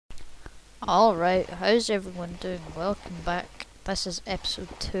Alright, how's everyone doing? Welcome back. This is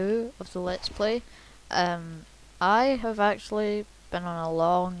episode 2 of the Let's Play. I have actually been on a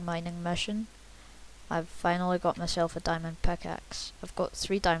long mining mission. I've finally got myself a diamond pickaxe. I've got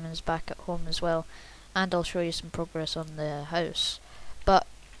 3 diamonds back at home as well, and I'll show you some progress on the house. But,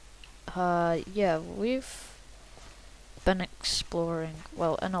 yeah, we've been exploring,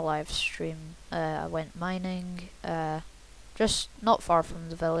 well, in a live stream. I went mining, just not far from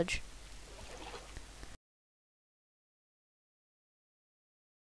the village.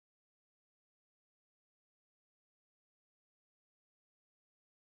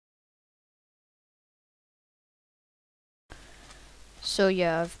 So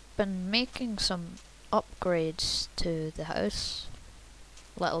yeah, I've been making some upgrades to the house,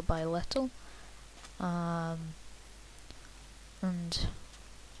 little by little, and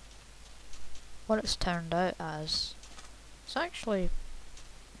what it's turned out as, it's actually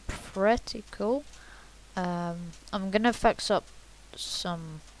pretty cool. I'm gonna fix up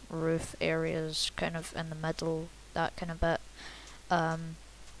some roof areas kind of in the middle, that kind of bit.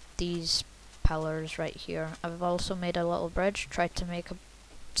 These pillars right here. I've also made a little bridge, tried to make a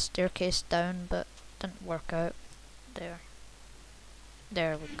staircase down but didn't work out. There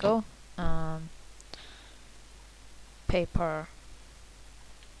we go. Paper,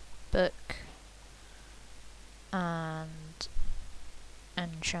 book, and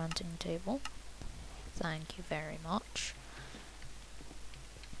enchanting table. Thank you very much.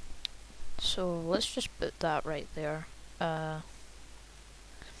 So let's just put that right there.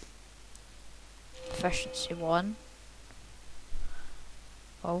 Efficiency 1.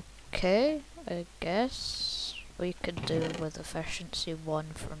 Okay, I guess we could do with efficiency 1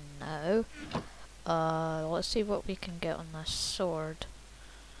 for now. Let's see what we can get on this sword.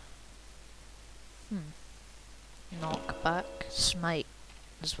 Knockback, smite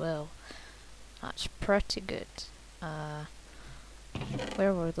as well. That's pretty good.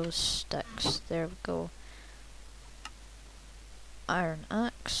 Where were those sticks? There we go. Iron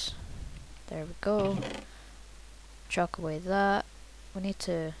axe. There we go. Chuck away that. We need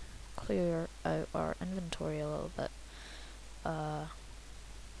to clear out our inventory a little bit.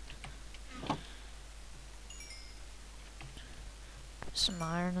 Put some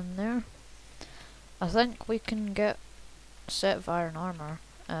iron in there. I think we can get a set of iron armor.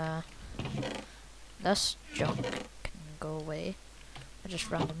 This junk can go away. I just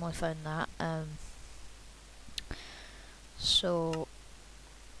randomly found that. So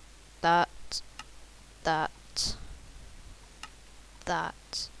that,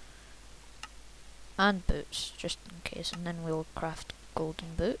 and boots, just in case, and then we'll craft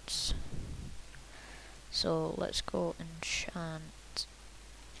golden boots. So let's go enchant.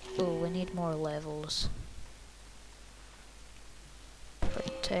 Oh, we need more levels.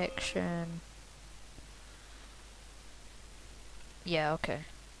 Protection. Yeah, okay.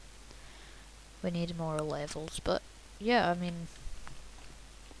 We need more levels, but yeah, I mean,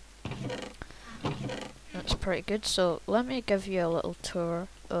 that's pretty good. So let me give you a little tour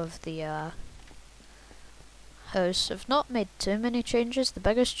of the house. I've not made too many changes. The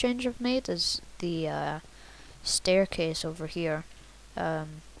biggest change I've made is the staircase over here. I've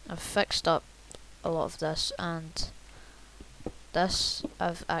fixed up a lot of this, and this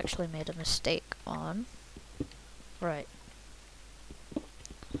I've actually made a mistake on. Right.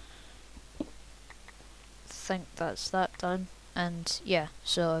 Think that's that done. And yeah,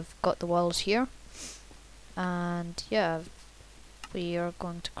 so I've got the walls here, and yeah, we are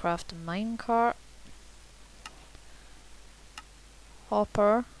going to craft a minecart,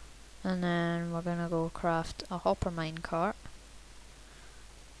 hopper, and then we're gonna go craft a hopper minecart.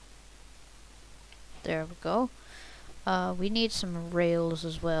 There we go. We need some rails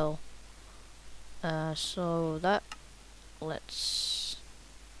as well, so that, let's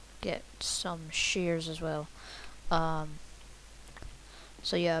get some shears as well.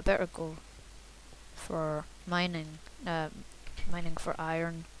 So yeah, I better go for mining, mining for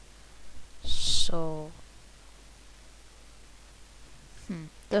iron. So,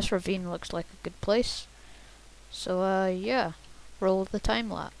 this ravine looks like a good place. So yeah, roll the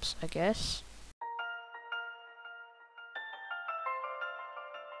time lapse, I guess.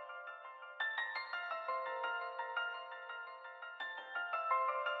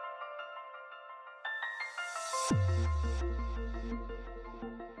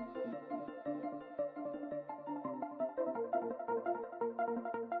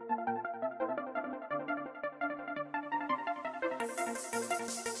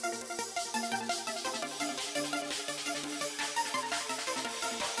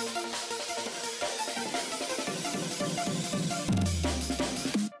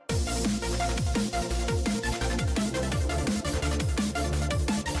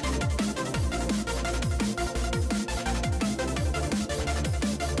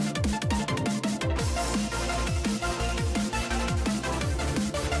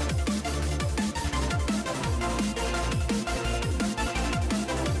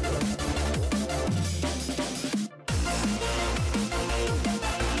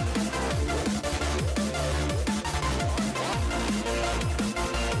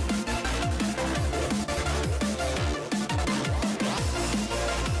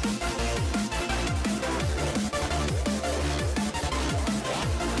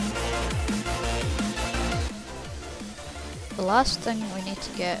 last thing we need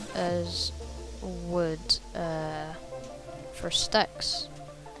to get is wood for sticks,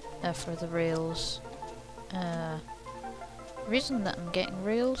 for the rails. Reason that I'm getting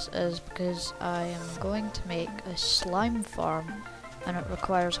rails is because I am going to make a slime farm, and it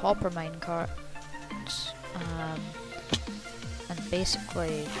requires hopper minecarts. And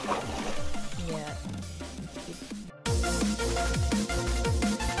basically, yeah.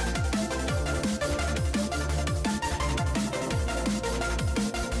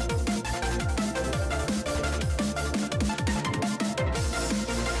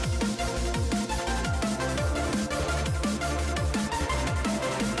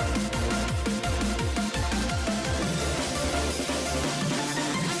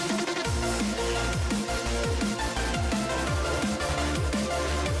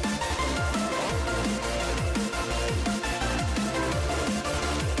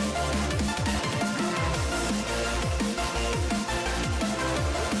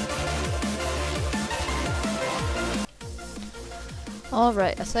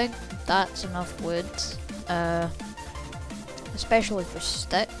 Alright, I think that's enough wood, especially for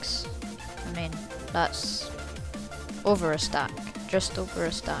sticks. I mean, that's over a stack, just over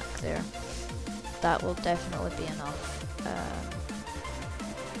a stack there. That will definitely be enough,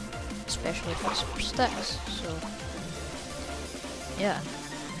 especially for sticks, so yeah.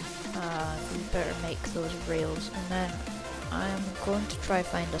 We better make those rails, and then I'm going to try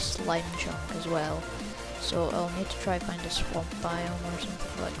find a slime chunk as well. So I'll need to try find a swamp biome or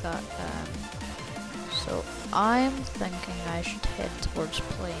something like that. So I'm thinking I should head towards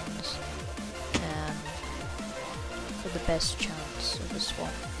plains for the best chance of a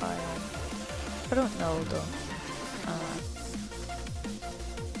swamp biome. I don't know though.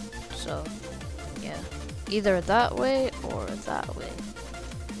 So yeah, either that way or that way.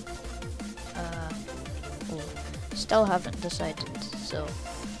 Still haven't decided, so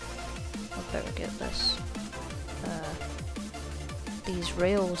I better get this. These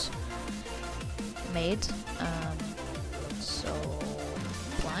rails made. So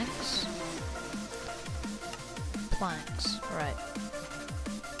planks, right.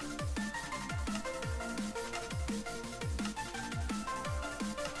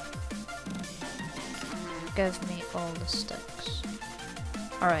 Give me all the sticks.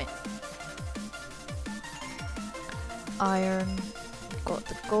 Alright. Iron, got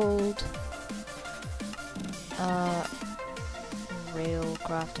the gold. Rail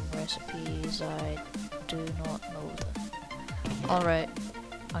crafting recipes, I do not know them. Alright,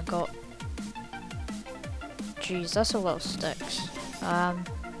 I got... Jeez, that's a lot of sticks.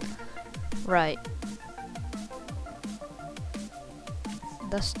 Right.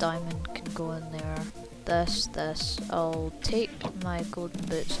 This diamond can go in there. This. I'll take my golden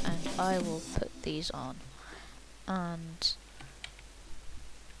boots and I will put these on. And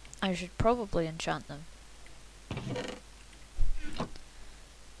I should probably enchant them.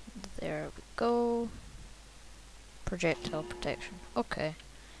 There we go. Projectile protection. Okay,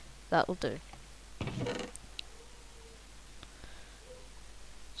 that'll do.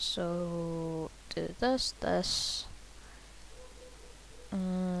 So do this.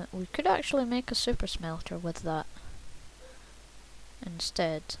 We could actually make a super smelter with that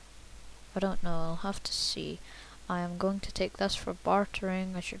instead. I don't know, I'll have to see. I am going to take this for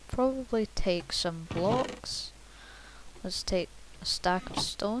bartering. I should probably take some blocks. Let's take a stack of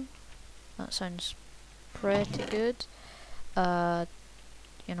stone. That sounds pretty good.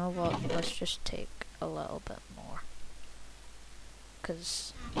 You know what, let's just take a little bit more.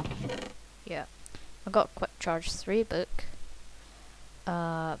 Cause, yeah. I got a Quick Charge 3 book.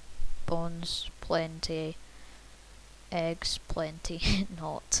 Bones, plenty. Eggs, plenty.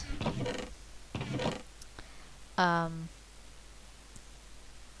 Not.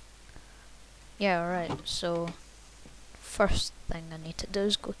 Yeah, right, so first thing I need to do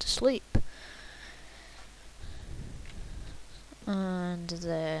is go to sleep. And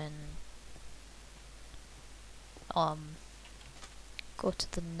then go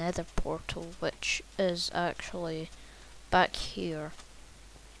to the nether portal, which is actually back here.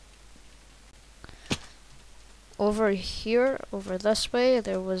 Over here, over this way,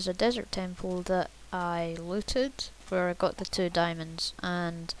 there was a desert temple that I looted, where I got the 2 diamonds,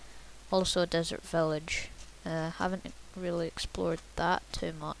 and also a desert village. Haven't really explored that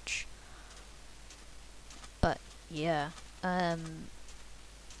too much, but yeah.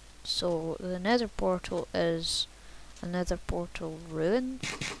 So the nether portal is a nether portal ruin,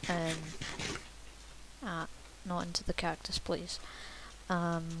 not into the cactus please.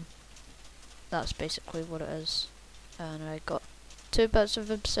 That's basically what it is, and I got 2 bits of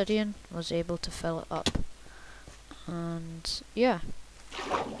obsidian, was able to fill it up. And yeah.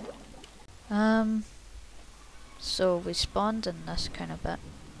 So we spawned in this kind of bit.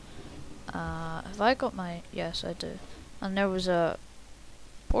 Have I got my... yes, I do. And there was a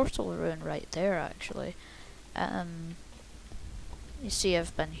portal ruin right there, actually. You see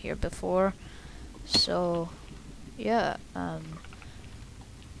I've been here before. So, yeah,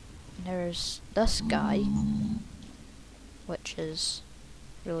 there's this guy, which is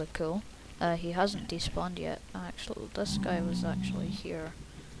really cool. He hasn't despawned yet. Actually, this guy was actually here.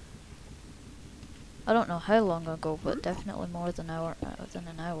 I don't know how long ago, but definitely more than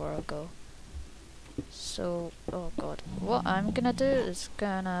an hour ago. So, oh god, what I'm gonna do is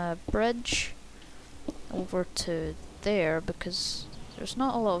gonna bridge over to there because there's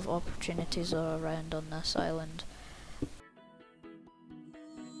not a lot of opportunities around on this island.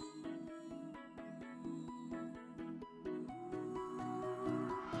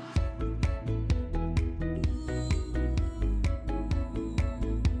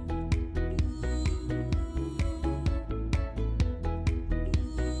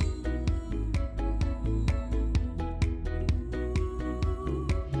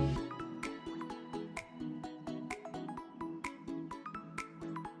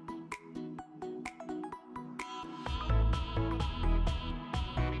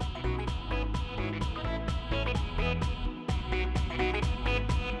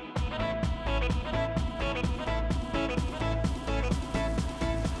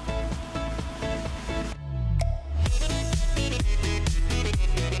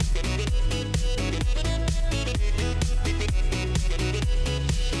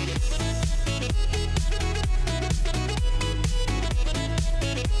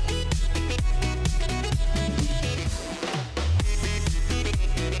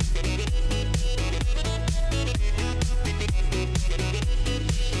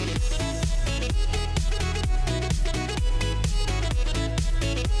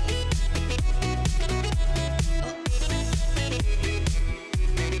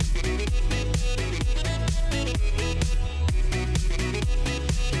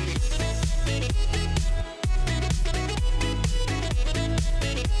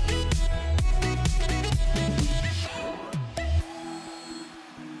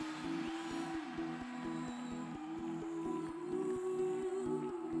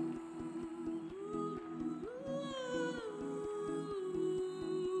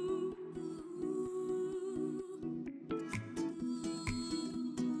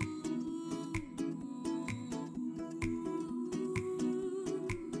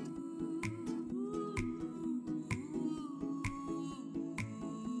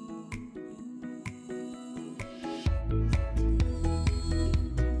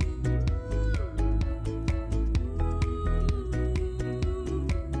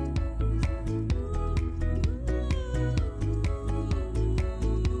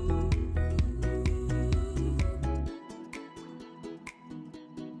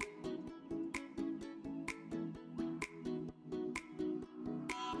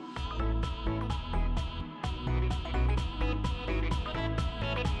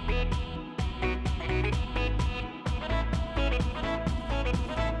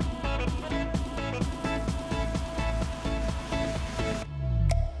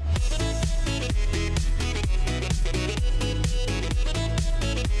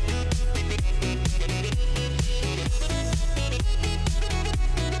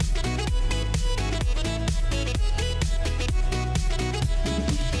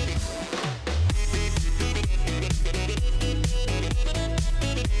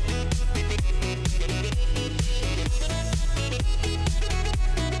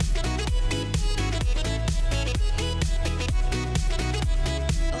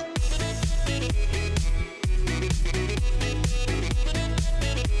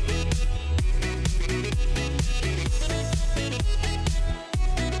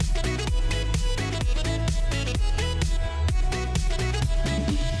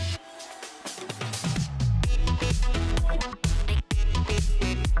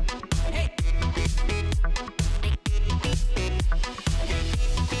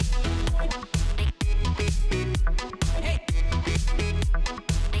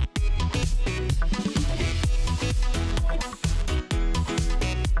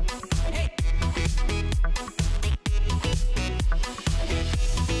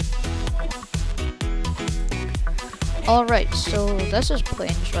 Alright, so this is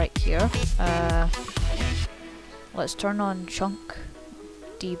planes right here. Let's turn on chunk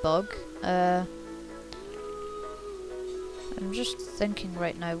debug. I'm just thinking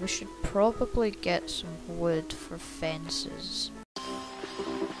right now, we should probably get some wood for fences.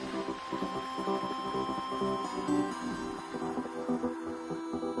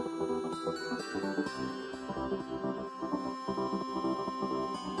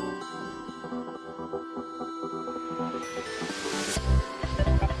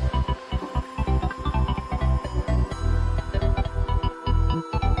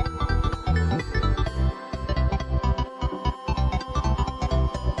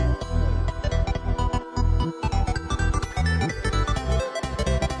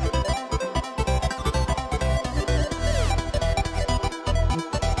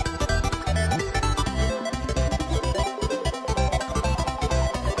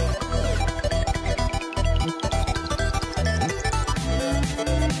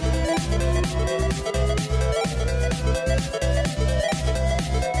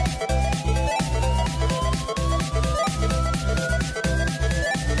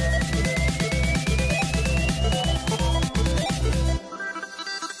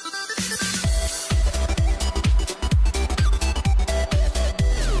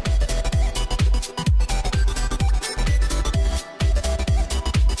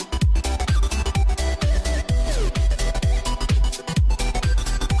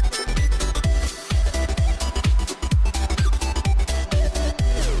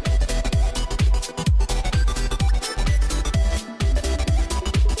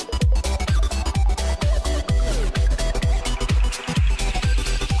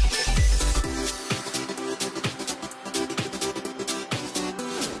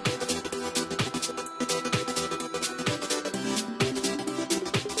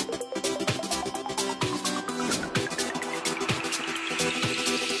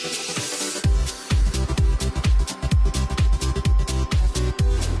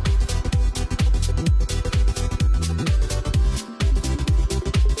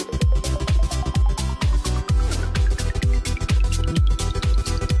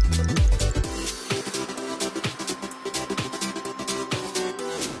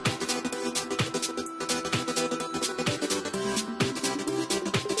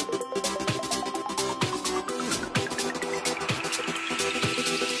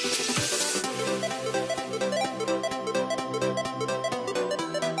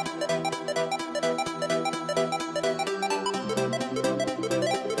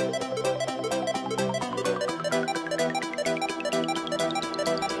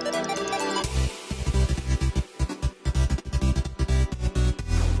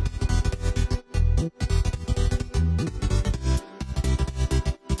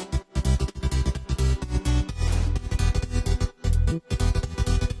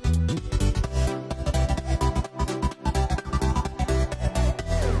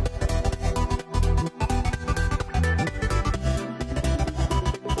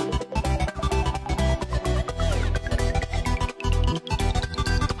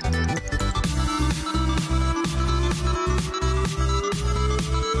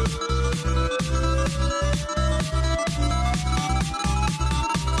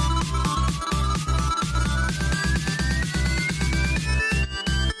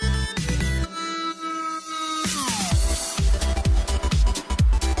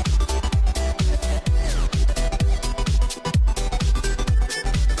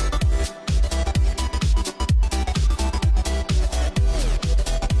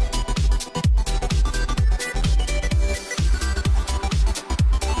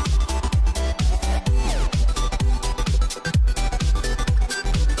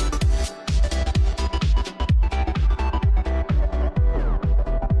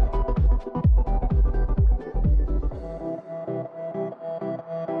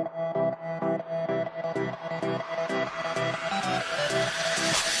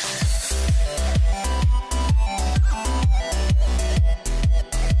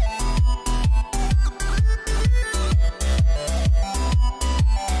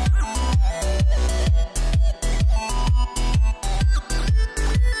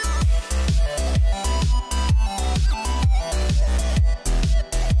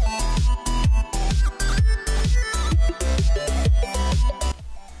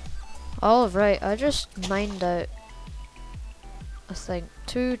 Alright, I just mined out, I think,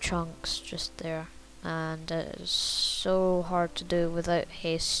 2 chunks just there. And it is so hard to do without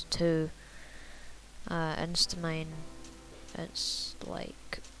haste to insta-mine. It's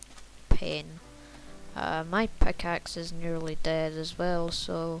like pain. My pickaxe is nearly dead as well,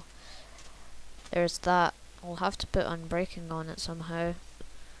 so there's that. I'll have to put unbreaking on it somehow.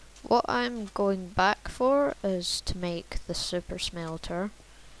 What I'm going back for is to make the super smelter,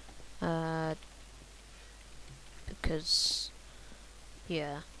 because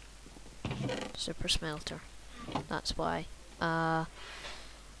yeah, super smelter, that's why.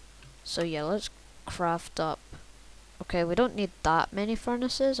 So yeah, let's craft up. Okay, we don't need that many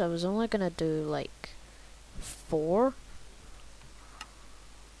furnaces. I was only gonna do like 4.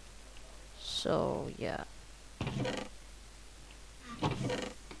 So yeah.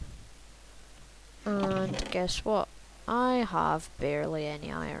 And guess what? I have barely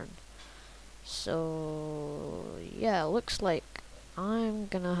any iron. So yeah, looks like I'm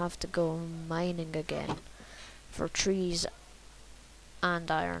gonna have to go mining again for trees and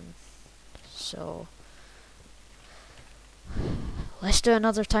iron. So let's do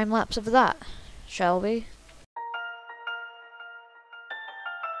another time lapse of that, shall we?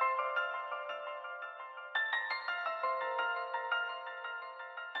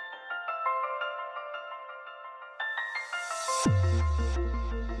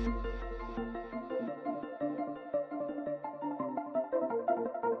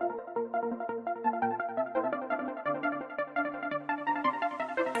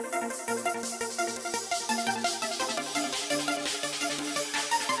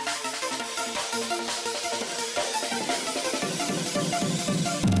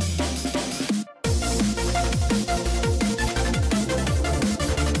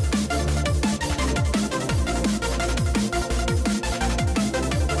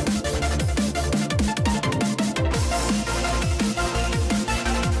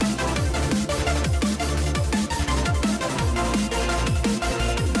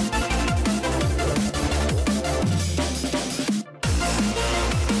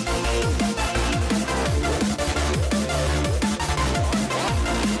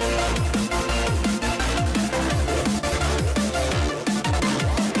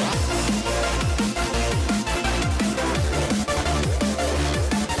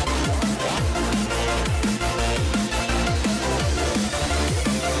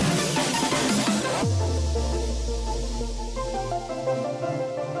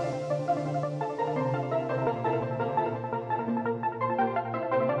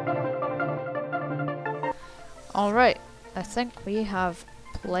 Alright, I think we have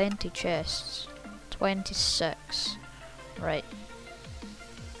plenty chests. 26. Right.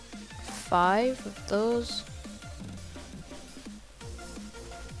 5 of those.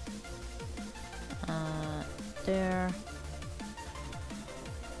 There.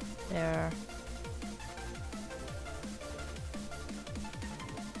 There.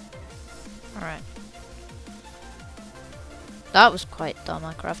 Alright. That was quite dumb,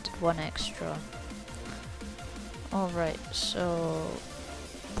 I crafted 1 extra. Alright, so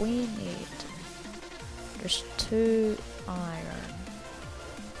we need just 2 iron.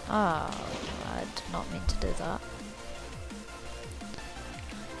 Ah, I did not mean to do that.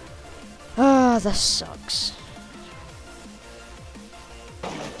 Ah, this sucks.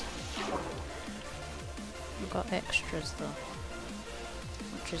 We've got extras though,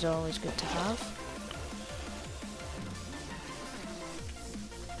 which is always good to have.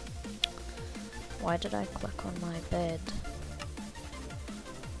 Why did I click on my bed?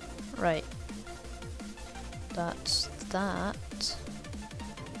 Right. That's that.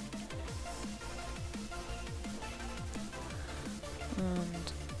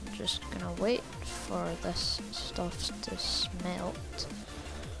 And I'm just gonna wait for this stuff to smelt.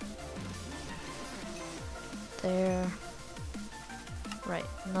 There. Right,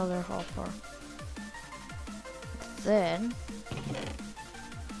 another hopper. Then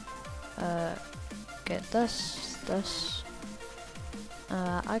get this.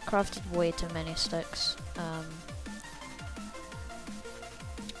 I crafted way too many sticks.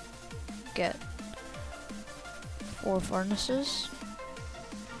 Get 4 furnaces.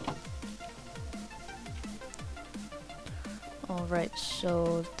 Alright,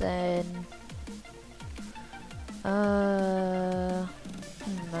 so then I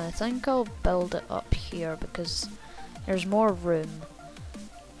think I'll build it up here because there's more room.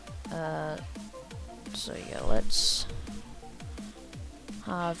 So yeah, let's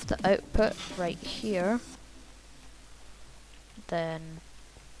have the output right here. Then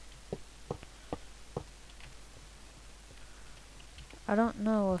I don't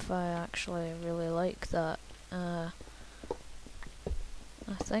know if I actually really like that. I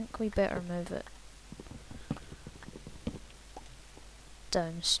think we better move it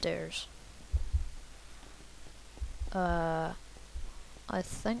downstairs. I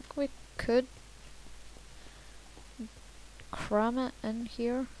think we could cram it in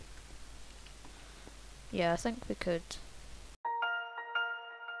here. Yeah, I think we could.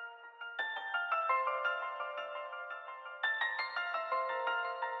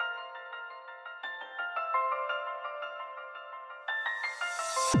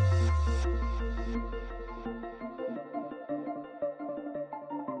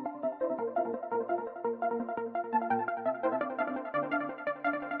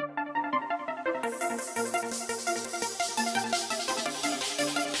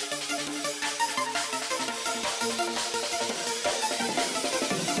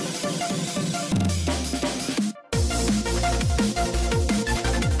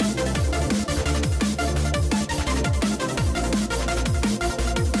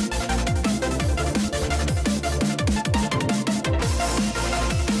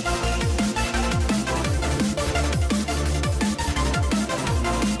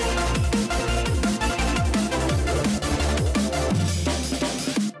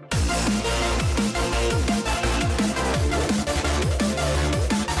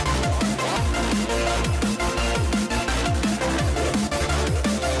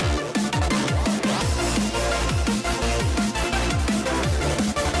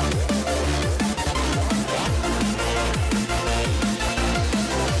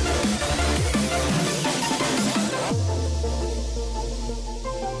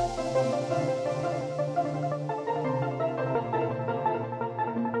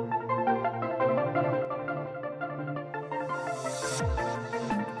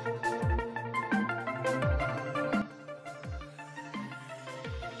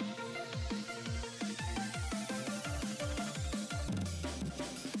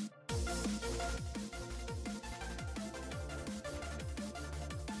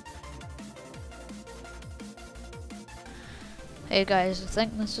 Hey guys, I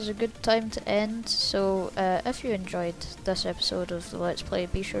think this is a good time to end, so if you enjoyed this episode of the Let's Play,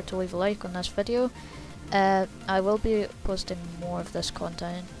 be sure to leave a like on this video. I will be posting more of this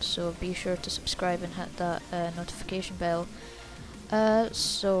content, so be sure to subscribe and hit that notification bell.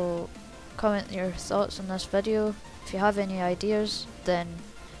 So comment your thoughts on this video. If you have any ideas, then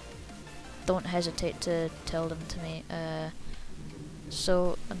don't hesitate to tell them to me.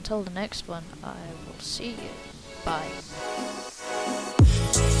 So until the next one, I will see you. Bye.